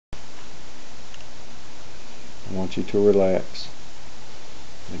I want you to relax.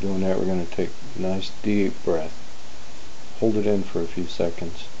 By doing that, we're going to take a nice deep breath. Hold it in for a few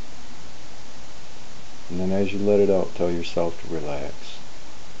seconds. And then as you let it out, tell yourself to relax.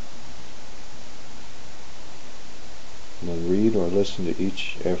 And then read or listen to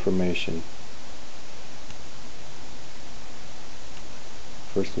each affirmation.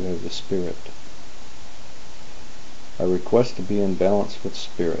 First we have the Spirit. I request to be in balance with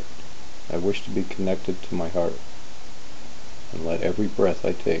Spirit. I wish to be connected to my heart. And let every breath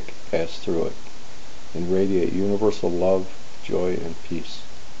I take pass through it and radiate universal love, joy, and peace.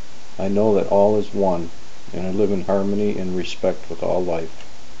 I know that all is one, and I live in harmony and respect with all life.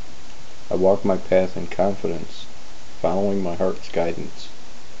 I walk my path in confidence, following my heart's guidance.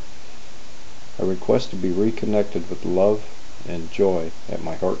 I request to be reconnected with love and joy at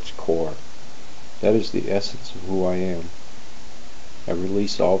my heart's core. That is the essence of who I am. I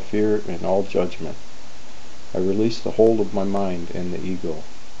release all fear and all judgment. I release the hold of my mind and the ego.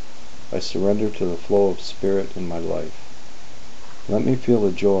 I surrender to the flow of Spirit in my life. Let me feel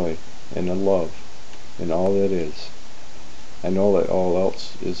the joy and the love in all that is. I know that all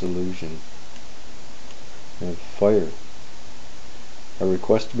else is illusion. And fire. I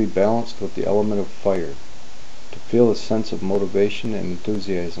request to be balanced with the element of fire, to feel a sense of motivation and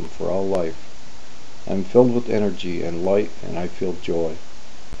enthusiasm for all life. I am filled with energy and light, and I feel joy.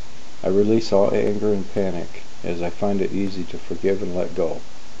 I release all anger and panic, as I find it easy to forgive and let go.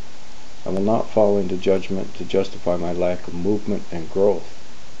 I will not fall into judgment to justify my lack of movement and growth.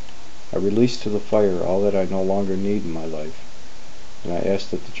 I release to the fire all that I no longer need in my life, and I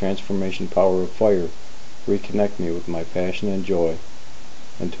ask that the transformation power of fire reconnect me with my passion and joy,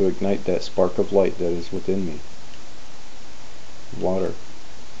 and to ignite that spark of light that is within me. Water.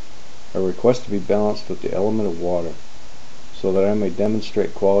 I request to be balanced with the element of water, so that I may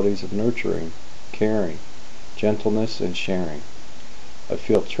demonstrate qualities of nurturing, caring, gentleness, and sharing. I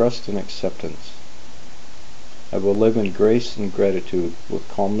feel trust and acceptance. I will live in grace and gratitude with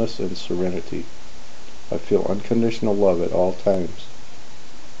calmness and serenity. I feel unconditional love at all times.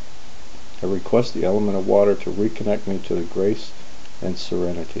 I request the element of water to reconnect me to the grace and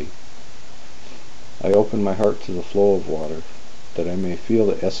serenity. I open my heart to the flow of water, that I may feel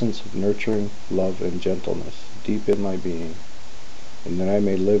the essence of nurturing, love, and gentleness deep in my being, and that I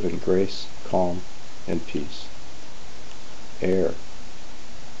may live in grace, calm, and peace. Air.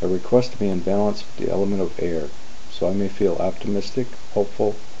 I request to be in balance with the element of air, so I may feel optimistic,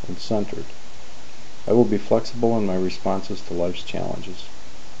 hopeful, and centered. I will be flexible in my responses to life's challenges,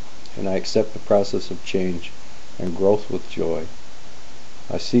 and I accept the process of change and growth with joy.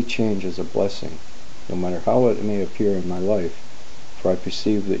 I see change as a blessing, no matter how it may appear in my life, for I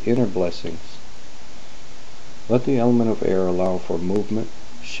perceive the inner blessings. Let the element of air allow for movement,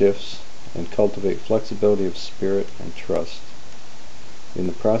 shifts, and cultivate flexibility of spirit and trust in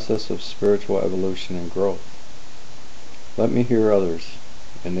the process of spiritual evolution and growth. Let me hear others,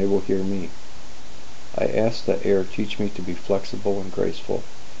 and they will hear me. I ask that air teach me to be flexible and graceful,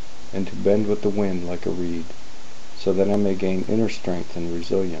 and to bend with the wind like a reed, so that I may gain inner strength and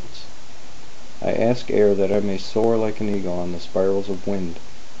resilience. I ask air that I may soar like an eagle on the spirals of wind,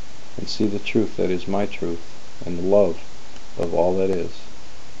 and see the truth that is my truth, and the love of all that is.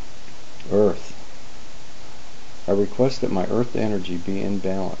 Earth. I request that my earth energy be in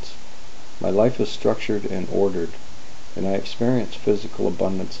balance. My life is structured and ordered, and I experience physical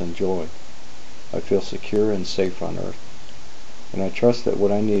abundance and joy. I feel secure and safe on earth, and I trust that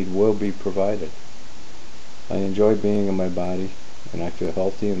what I need will be provided. I enjoy being in my body, and I feel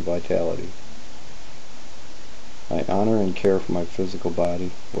healthy and vitality. I honor and care for my physical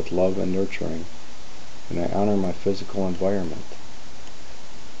body with love and nurturing, and I honor my physical environment.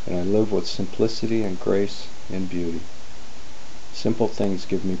 And I live with simplicity and grace and beauty. Simple things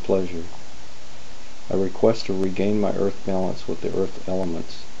give me pleasure. I request to regain my earth balance with the earth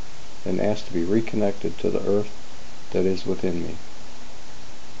elements, and ask to be reconnected to the earth that is within me.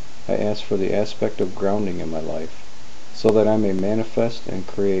 I ask for the aspect of grounding in my life, so that I may manifest and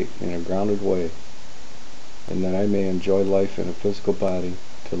create in a grounded way, and that I may enjoy life in a physical body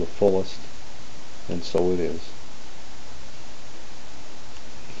to the fullest, and so it is.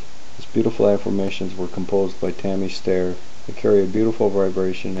 These beautiful affirmations were composed by Tammy Stair. They carry a beautiful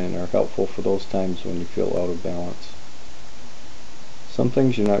vibration and are helpful for those times when you feel out of balance. Some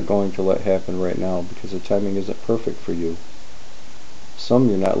things you're not going to let happen right now because the timing isn't perfect for you. Some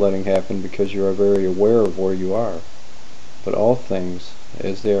you're not letting happen because you are very aware of where you are. But all things,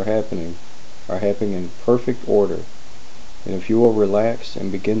 as they are happening in perfect order. And if you will relax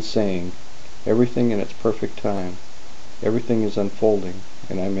and begin saying, everything in its perfect time, everything is unfolding,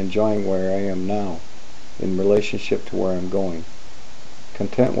 and I'm enjoying where I am now, in relationship to where I'm going.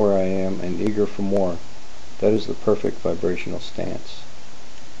 Content where I am and eager for more. That is the perfect vibrational stance.